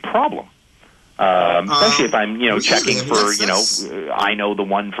pretty big problem, especially if I'm checking for I know the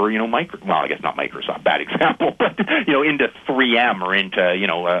one for I guess not Microsoft, bad example, but into 3M or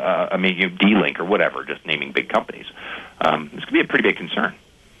into maybe D-Link or whatever, just naming big companies. This could be a pretty big concern.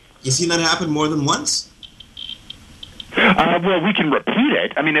 You seen that happen more than once? Well, we can repeat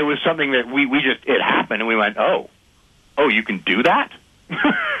it. I mean, it was something that it happened, and we went, oh, you can do that?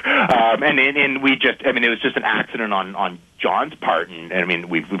 and we just, I mean, it was just an accident on John's part, and I mean,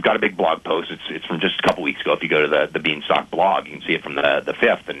 we've got a big blog post. It's from just a couple weeks ago. If you go to the Beanstalk blog, you can see it from the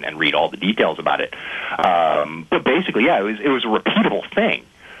 5th and read all the details about it. But basically, yeah, it was a repeatable thing.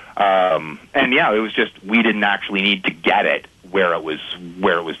 And yeah, it was just, we didn't actually need to get it where it was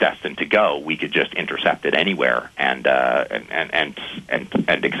destined to go. We could just intercept it anywhere and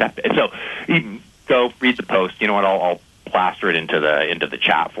accept it. So you can go read the post. You know what? I'll plaster it into the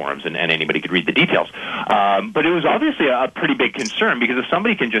chat forums, and anybody could read the details. But it was obviously a pretty big concern, because if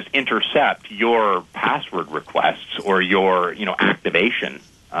somebody can just intercept your password requests or your activation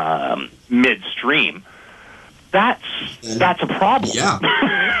midstream, that's a problem. Yeah.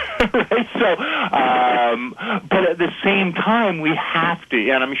 Right? So, but at the same time, we have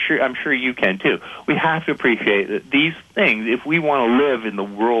to, and I'm sure you can too. We have to appreciate that these things, if we want to live in the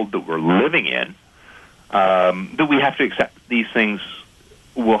world that we're living in, that we have to accept these things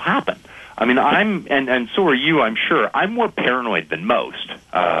will happen. I mean, and so are you, I'm sure. I'm more paranoid than most,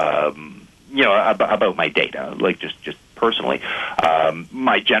 about my data, like just personally.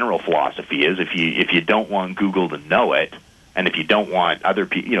 My general philosophy is if you don't want Google to know it, and if you don't want other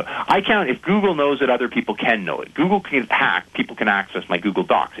people, if Google knows that other people can know it, Google can hack, people can access my Google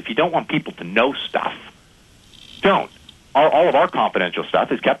Docs. If you don't want people to know stuff, don't. All of our confidential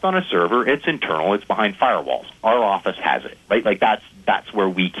stuff is kept on a server. It's internal. It's behind firewalls. Our office has it, right? Like that's where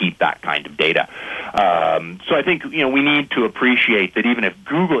we keep that kind of data. So I think we need to appreciate that even if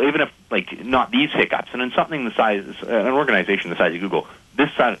Google, like not these hiccups, and in something the size, an organization the size of Google, this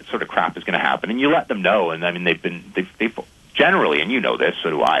sort of crap is going to happen, and you let them know. And I mean, they've generally, and you know this,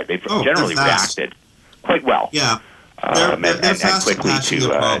 so do I. They've generally reacted quite well. Yeah, they're fast and quickly to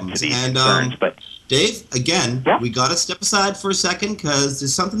these concerns, but. Dave, again, we got to step aside for a second, because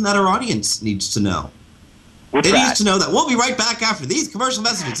there's something that our audience needs to know. They need to know that. We'll be right back after these commercial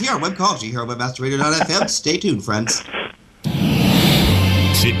messages here on Webcology, here on WebmasterRadio.fm. Stay tuned, friends.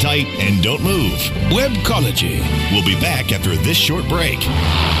 Sit tight and don't move. Webcology. We'll be back after this short break.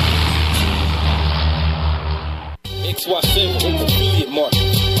 XY7 affiliate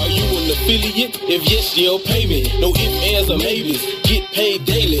market. Are you an affiliate? If yes, you'll pay me. No ifs, ands, or maybes. Get paid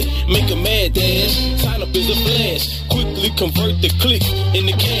daily. Make a mad dash. Sign up is a flash. Quickly convert the clicks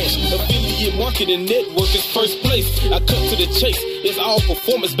into cash. Affiliate marketing network is first place. I cut to the chase. It's all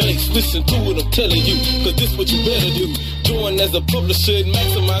performance based. Listen to what I'm telling you, cause this what you better do. Join as a publisher and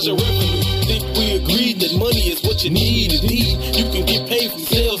maximize your revenue. Think we agreed that money is what you need indeed. You can get paid from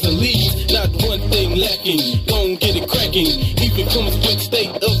sales and leads. Not one thing lacking. Don't get it cracking. Even comes with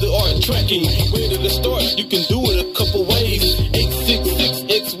state-of-the-art tracking. Ready to start? You can do it a couple ways.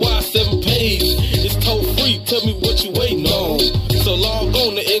 866-XY7 pays. It's toll free. Tell me what you waiting on. So log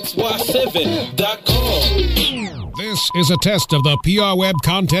on to XY7.com. This is a test of the PR Web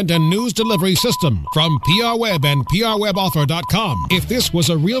content and news delivery system from PR Web and PRWebAuthor.com. If this was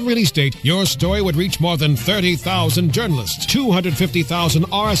a real release date, your story would reach more than 30,000 journalists, 250,000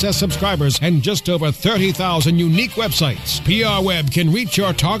 RSS subscribers, and just over 30,000 unique websites. PR Web can reach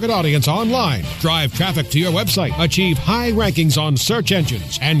your target audience online, drive traffic to your website, achieve high rankings on search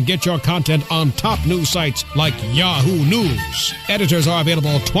engines, and get your content on top news sites like Yahoo News. Editors are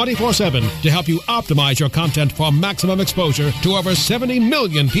available 24/7 to help you optimize your content for maximum exposure to over 70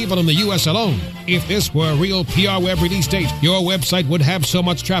 million people in the U.S. alone. If this were a real PR Web release date, your website would have so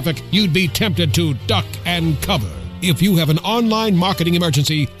much traffic, you'd be tempted to duck and cover. If you have an online marketing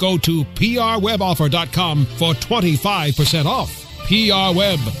emergency, go to PRWebAuthor.com for 25% off. PR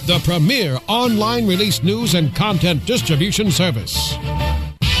Web, the premier online release news and content distribution service.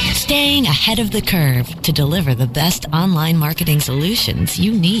 Staying ahead of the curve to deliver the best online marketing solutions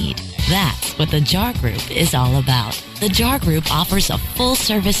you need. That's what the JAR Group is all about. The JAR Group offers a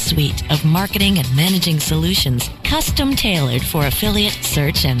full-service suite of marketing and managing solutions custom-tailored for affiliate,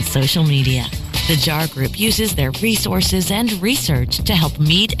 search, and social media. The JAR Group uses their resources and research to help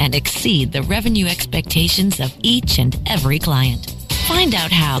meet and exceed the revenue expectations of each and every client. Find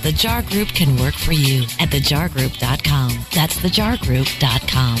out how the JAR Group can work for you at thejargroup.com. That's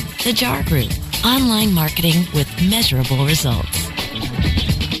thejargroup.com. The JAR Group. Online marketing with measurable results.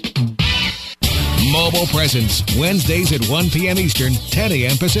 Mobile Presence, Wednesdays at 1 p.m. Eastern, 10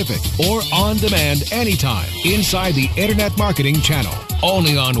 a.m. Pacific, or on demand anytime inside the Internet Marketing Channel.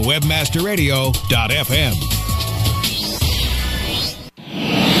 Only on WebmasterRadio.fm.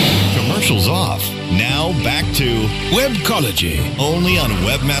 Commercials off. Now back to Webcology, only on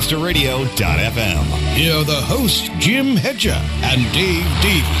WebmasterRadio.fm. Here are the hosts, Jim Hedger and Dave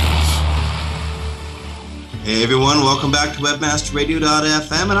Davies. Hey everyone, welcome back to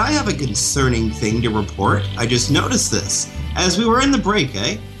WebmasterRadio.fm, and I have a concerning thing to report. I just noticed this. As we were in the break,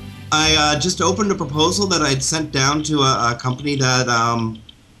 I just opened a proposal that I'd sent down to a company that I'm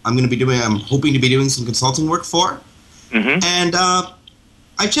hoping to be doing some consulting work for. Mm-hmm. And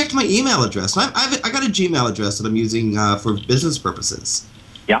I checked my email address. I got a Gmail address that I'm using for business purposes.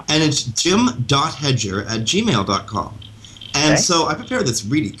 Yeah. And it's jim.hedger@gmail.com. And so I prepared this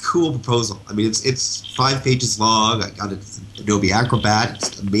really cool proposal. I mean, it's 5 pages long. I got it in Adobe Acrobat.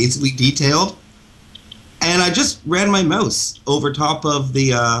 It's amazingly detailed. And I just ran my mouse over top of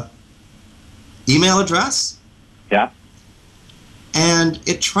the email address. Yeah. And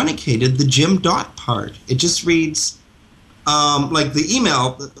it truncated the Jim dot part. It just reads, like the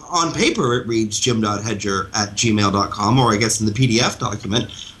email, on paper it reads jim.hedger@gmail.com, or I guess in the PDF document.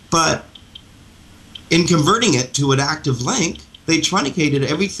 But in converting it to an active link, they truncated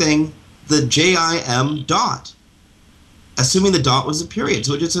everything, the JIM dot, assuming the dot was a period.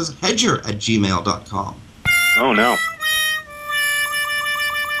 So it just says hedger@gmail.com. Oh, no.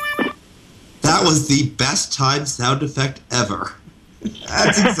 That was the best timed sound effect ever.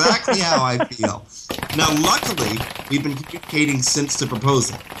 That's exactly how I feel. Now, luckily, we've been communicating since the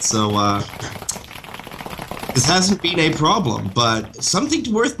proposal, so this hasn't been a problem. But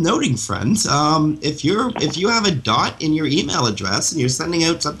something worth noting, friends. If you have a dot in your email address and you're sending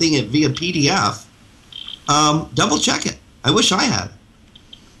out something via PDF, double check it. I wish I had.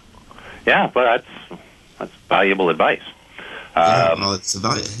 Yeah, but that's valuable advice. Well,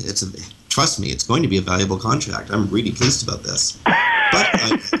 trust me, it's going to be a valuable contract. I'm really pleased about this. But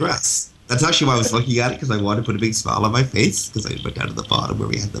I digress. That's actually why I was looking at it, because I wanted to put a big smile on my face, because I went down to the bottom where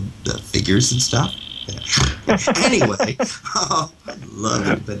we had the figures and stuff. Anyway, I love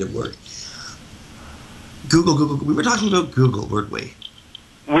independent work. Google. We were talking about Google, weren't we?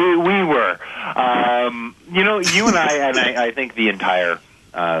 We were. You and I think the entire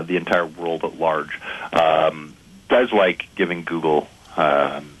world at large does like giving Google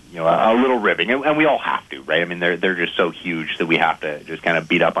a little ribbing, and we all have to, right? I mean, they're just so huge that we have to just kind of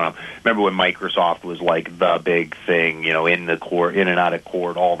beat up on them. Remember when Microsoft was like the big thing, in and out of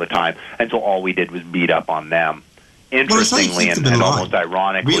court all the time, and so all we did was beat up on them. Interestingly, and almost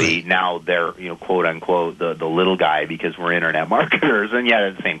ironically, really? Now they're quote unquote the little guy because we're internet marketers, and yet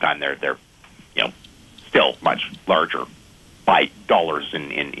at the same time they're still much larger by dollars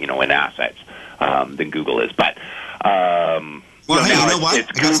in assets than Google is, but. Well, hey, now you know what?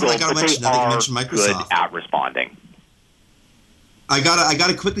 It's I got something I Google, gotta but mention they now that you are mentioned good Microsoft. at responding. I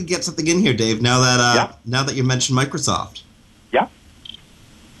gotta quickly get something in here, Dave. Now that you mentioned Microsoft. Yeah.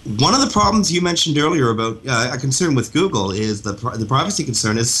 One of the problems you mentioned earlier about a concern with Google is the privacy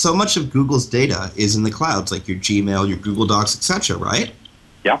concern is so much of Google's data is in the clouds, like your Gmail, your Google Docs, etc. Right?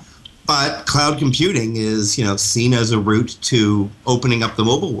 Yeah. But cloud computing is seen as a route to opening up the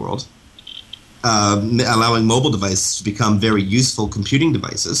mobile world, allowing mobile devices to become very useful computing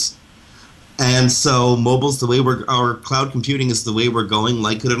devices. And so mobile's the way our cloud computing is the way we're going,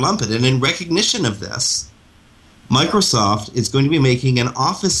 like it or lump it. And in recognition of this, Microsoft is going to be making an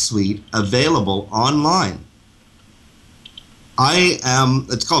Office suite available online.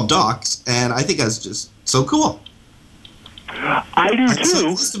 It's called Docs, and I think that's just so cool. I do I'm too. so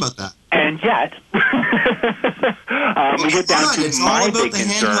pissed about that. And yet, we get down to it's my all about big the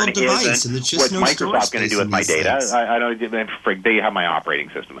concern handheld device, isn't and it's what's just no storage Microsoft going to do space with in my these data. things. I don't. They have my operating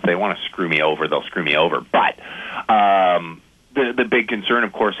system. If they want to screw me over, they'll screw me over. But the big concern,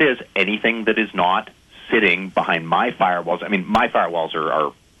 of course, is anything that is not sitting behind my firewalls. I mean, my firewalls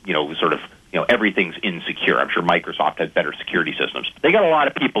are sort of. Everything's insecure. I'm sure Microsoft has better security systems. They got a lot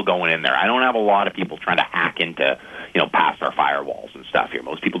of people going in there. I don't have a lot of people trying to hack into, past our firewalls and stuff here.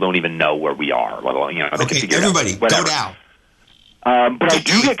 Most people don't even know where we are. Let alone, okay, everybody, go down. But I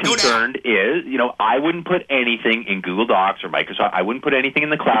do get concerned is, I wouldn't put anything in Google Docs or Microsoft. I wouldn't put anything in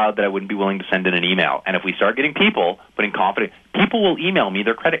the cloud that I wouldn't be willing to send in an email. And if we start getting people putting confidence, people will email me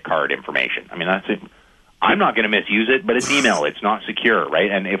their credit card information. I mean, that's it. I'm not going to misuse it, but it's email. It's not secure,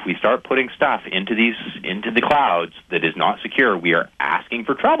 right? And if we start putting stuff into the clouds that is not secure, we are asking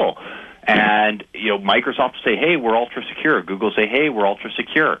for trouble. And Microsoft will say, "Hey, we're ultra secure." Google will say, "Hey, we're ultra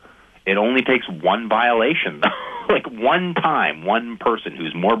secure." It only takes one violation, like one time, one person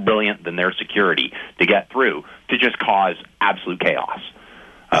who's more brilliant than their security to get through to just cause absolute chaos.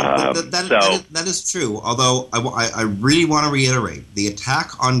 That is true. Although I really want to reiterate the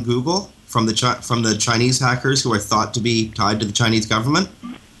attack on Google from the Chinese hackers who are thought to be tied to the Chinese government.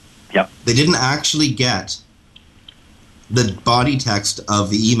 Yep. They didn't actually get the body text of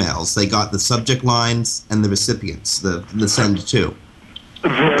the emails. They got the subject lines and the recipients, the send to.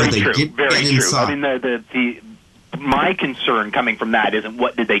 Very true. I mean, my concern coming from that isn't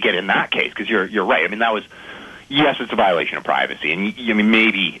what did they get in that case, because you're right. I mean, that was. Yes, it's a violation of privacy, and I mean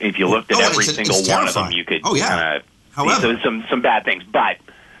maybe if you looked at every single one of them, you could kind of see some bad things, but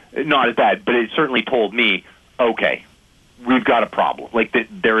not as bad. But it certainly told me, okay, we've got a problem. Like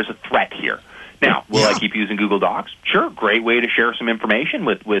there is a threat here. Now, will I keep using Google Docs? Sure, great way to share some information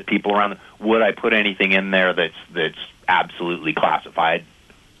with people around. Would I put anything in there that's absolutely classified?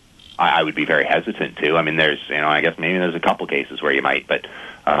 I would be very hesitant to. I mean, I guess maybe there's a couple cases where you might, but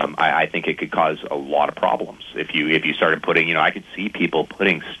I think it could cause a lot of problems if you started putting. I could see people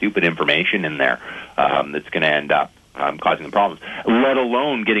putting stupid information in there that's going to end up causing them problems. Let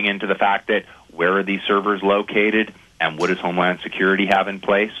alone getting into the fact that where are these servers located and what does Homeland Security have in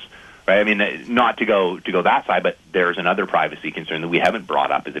place? Right? I mean, not to go that side, but there's another privacy concern that we haven't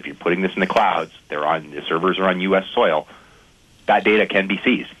brought up. Is if you're putting this in the clouds, the servers are on U.S. soil. That data can be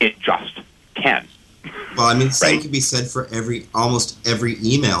seized. It just can. Well, I mean, the same can be said for almost every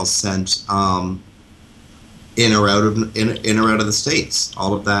email sent in or out of the states.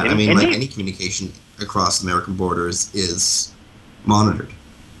 All of that. I mean, like any communication across American borders is monitored.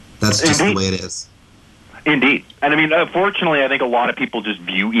 That's just the way it is. Indeed. And I mean, fortunately, I think a lot of people just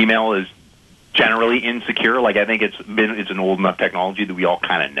view email as generally insecure. Like, I think it's an old enough technology that we all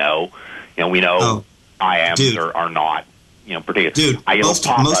kind of know. We know IAMs are not. Particularly, dude, most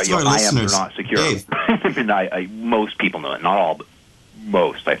of our listeners are not secure. I mean, most people know it, not all, but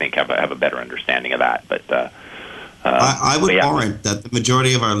most I think have a better understanding of that. But I would warrant that the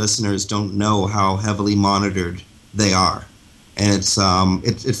majority of our listeners don't know how heavily monitored they are, and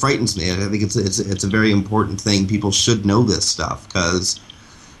it frightens me. I think it's a very important thing. People should know this stuff because,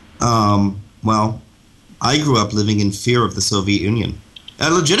 I grew up living in fear of the Soviet Union. A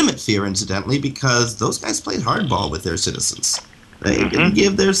legitimate fear, incidentally, because those guys played hardball with their citizens. They didn't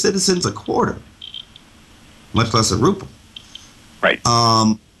give their citizens a quarter, much less a ruble. Right.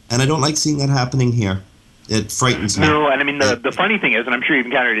 And I don't like seeing that happening here. It frightens me. No, and I mean, the funny thing is, and I'm sure you've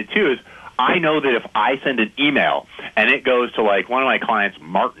encountered it too, is I know that if I send an email and it goes to, like, one of my clients,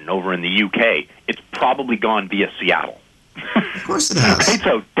 Martin, over in the UK, it's probably gone via Seattle. Of course it has. Right?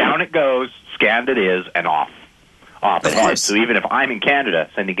 So down it goes, scanned it is, and off it heads. So even if I'm in Canada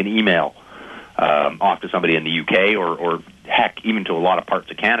sending an email off to somebody in the UK or heck, even to a lot of parts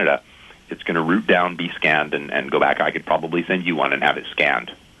of Canada, it's going to route down, be scanned, and go back. I could probably send you one and have it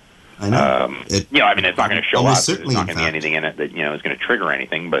scanned. I know. It's not going to show up. There's Certainly, not going to be anything in it that is going to trigger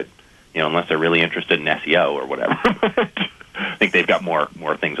anything. But unless they're really interested in SEO or whatever, I think they've got more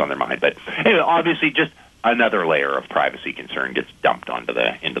things on their mind. But anyway, obviously, just another layer of privacy concern gets dumped into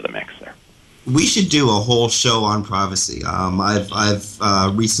the mix there. We should do a whole show on privacy.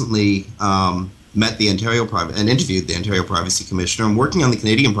 I've recently met the Ontario and interviewed the Ontario Privacy Commissioner. I'm working on the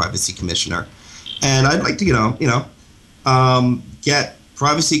Canadian Privacy Commissioner, and I'd like to get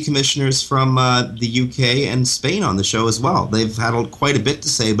privacy commissioners from the UK and Spain on the show as well. They've had quite a bit to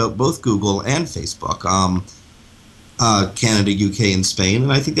say about both Google and Facebook, Canada, UK, and Spain,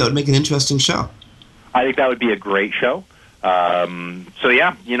 and I think that would make an interesting show. I think that would be a great show. So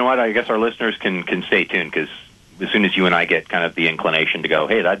yeah, you know what? I guess our listeners can stay tuned, because as soon as you and I get kind of the inclination to go,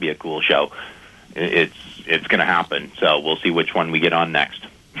 hey, that'd be a cool show, it's going to happen. So we'll see which one we get on next.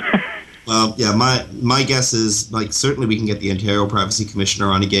 Well, yeah, my guess is, certainly we can get the Ontario Privacy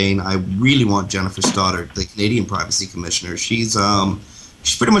Commissioner on again. I really want Jennifer Stoddart, the Canadian Privacy Commissioner. She's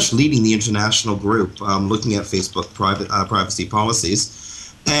pretty much leading the international group looking at Facebook privacy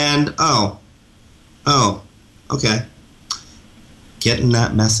policies. And, okay. Getting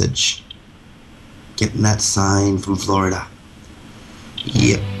that message. Getting that sign from Florida.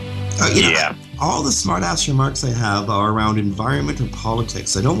 Yep. Yeah. All the smart-ass remarks I have are around environment or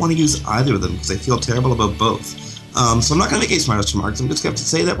politics. I don't want to use either of them because I feel terrible about both. So I'm not going to make any smart-ass remarks. I'm just going to have to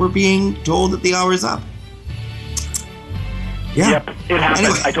say that we're being told that the hour is up. Yeah. Yep, it happens.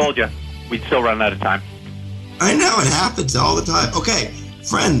 Anyway. I told you. We'd still run out of time. I know, it happens all the time. Okay,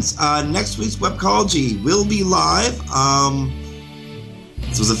 friends, next week's Webcology will be live.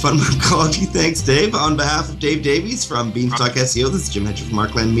 This was a fun Webcology. Thanks, Dave. On behalf of Dave Davies from Beanstalk SEO, this is Jim Hedger from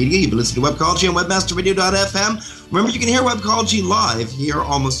Markland Media. You've been listening to Webcology on WebmasterRadio.fm. Remember, you can hear Webcology live here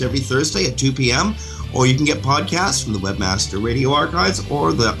almost every Thursday at 2 p.m., or you can get podcasts from the Webmaster Radio archives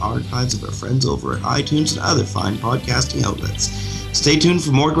or the archives of our friends over at iTunes and other fine podcasting outlets. Stay tuned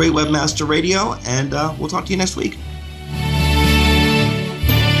for more great Webmaster Radio, and we'll talk to you next week.